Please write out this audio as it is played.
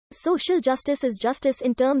Social justice is justice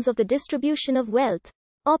in terms of the distribution of wealth,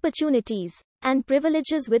 opportunities, and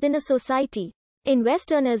privileges within a society. In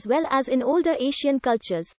Western as well as in older Asian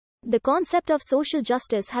cultures, the concept of social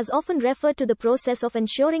justice has often referred to the process of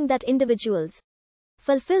ensuring that individuals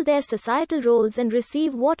fulfill their societal roles and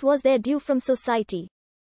receive what was their due from society.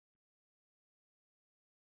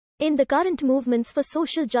 In the current movements for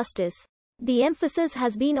social justice, the emphasis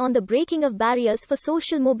has been on the breaking of barriers for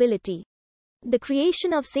social mobility, the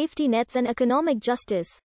creation of safety nets and economic justice.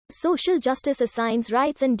 Social justice assigns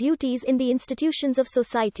rights and duties in the institutions of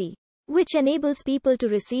society, which enables people to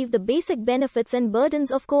receive the basic benefits and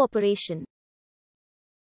burdens of cooperation.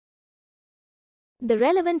 The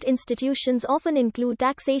relevant institutions often include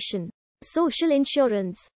taxation, social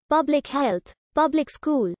insurance, public health, public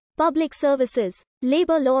school, public services,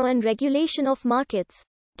 labor law and regulation of markets,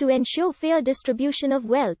 to ensure fair distribution of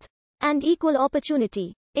wealth and equal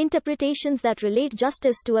opportunity. Interpretations that relate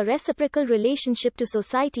justice to a reciprocal relationship to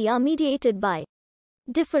society are mediated by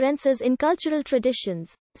differences in cultural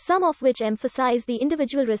traditions, some of which emphasize the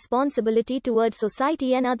individual responsibility toward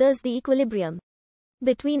society and others the equilibrium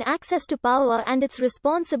between access to power and its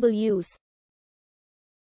responsible use.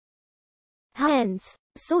 Hence,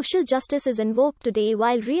 social justice is invoked today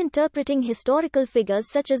while reinterpreting historical figures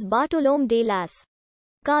such as Bartolomé de las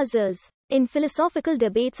Casas, in philosophical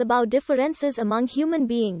debates about differences among human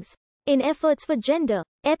beings, in efforts for gender,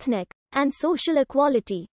 ethnic, and social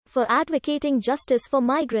equality, for advocating justice for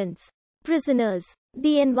migrants, prisoners,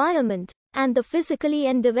 the environment, and the physically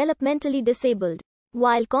and developmentally disabled.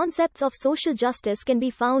 While concepts of social justice can be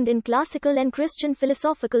found in classical and Christian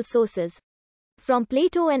philosophical sources, from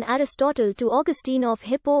Plato and Aristotle to Augustine of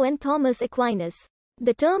Hippo and Thomas Aquinas,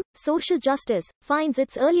 the term social justice finds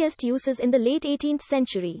its earliest uses in the late 18th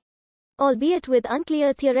century, albeit with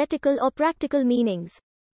unclear theoretical or practical meanings.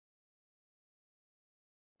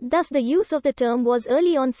 Thus the use of the term was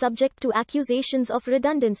early on subject to accusations of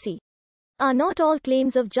redundancy. Are not all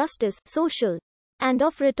claims of justice social and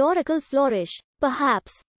of rhetorical flourish,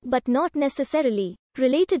 perhaps, but not necessarily,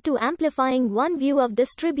 related to amplifying one view of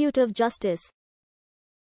distributive justice?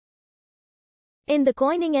 In the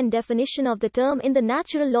coining and definition of the term in the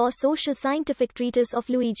Natural Law Social Scientific Treatise of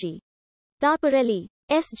Luigi Tarparelli,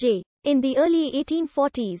 S.J., in the early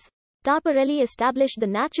 1840s, Tarparelli established the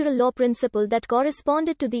natural law principle that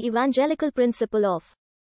corresponded to the evangelical principle of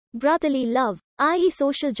brotherly love, i.e.,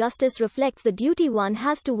 social justice reflects the duty one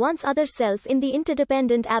has to one's other self in the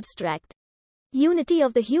interdependent abstract unity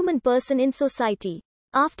of the human person in society.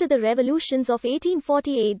 After the revolutions of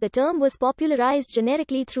 1848, the term was popularized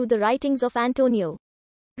generically through the writings of Antonio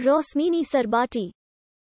Rosmini Serbati.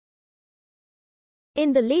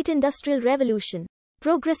 In the late Industrial Revolution,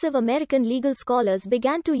 progressive American legal scholars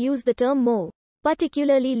began to use the term more,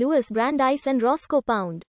 particularly Louis Brandeis and Roscoe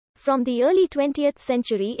Pound. From the early 20th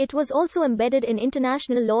century it was also embedded in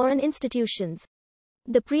international law and institutions.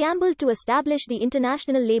 The preamble to establish the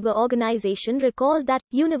International Labour Organization recalled that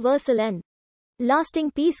universal and lasting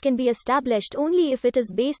peace can be established only if it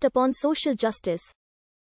is based upon social justice.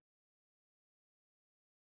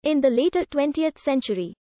 In the later 20th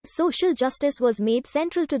century, social justice was made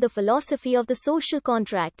central to the philosophy of the social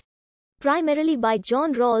contract, primarily by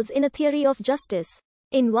John Rawls in A Theory of Justice.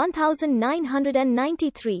 In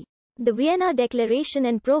 1993, the Vienna Declaration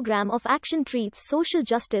and Programme of Action treats social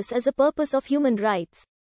justice as a purpose of human rights.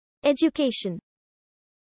 Education.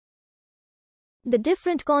 The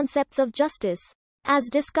different concepts of justice, as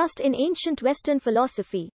discussed in ancient Western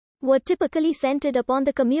philosophy, were typically centered upon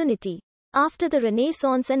the community. After the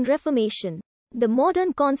Renaissance and Reformation, the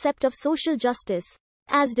modern concept of social justice,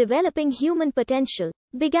 as developing human potential,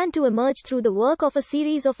 began to emerge through the work of a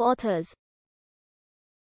series of authors.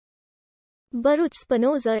 Baruch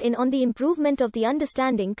Spinoza in On the Improvement of the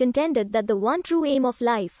Understanding contended that the one true aim of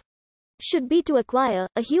life should be to acquire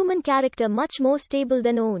a human character much more stable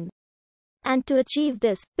than own. And to achieve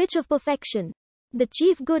this pitch of perfection, the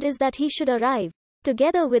chief good is that he should arrive,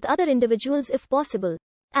 together with other individuals if possible,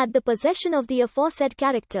 at the possession of the aforesaid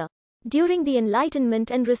character. During the Enlightenment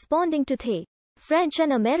and responding to the French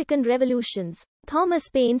and American revolutions, Thomas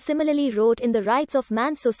Paine similarly wrote in The Rights of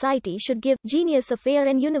Man society should give genius a fair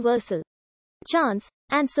and universal chance,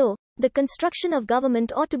 and so, the construction of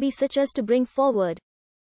government ought to be such as to bring forward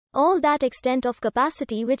all that extent of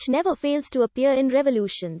capacity which never fails to appear in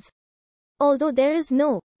revolutions. Although there is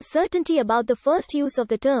no certainty about the first use of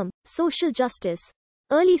the term social justice,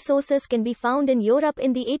 early sources can be found in Europe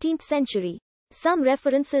in the 18th century. Some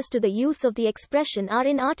references to the use of the expression are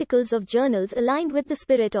in articles of journals aligned with the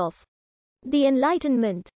spirit of the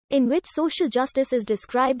Enlightenment, in which social justice is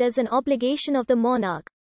described as an obligation of the monarch.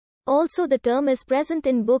 Also, the term is present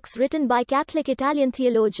in books written by Catholic Italian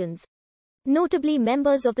theologians, notably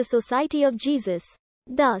members of the Society of Jesus.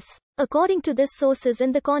 Thus, according to this sources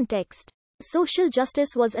in the context, social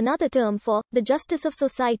justice was another term for the justice of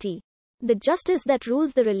society, the justice that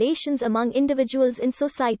rules the relations among individuals in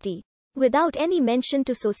society, without any mention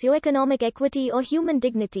to socioeconomic equity or human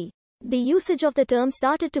dignity. The usage of the term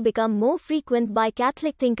started to become more frequent by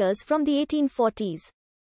Catholic thinkers from the 1840s,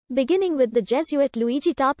 beginning with the Jesuit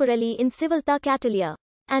Luigi Tarparelli in Civiltà Cattolica,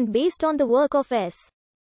 and based on the work of S.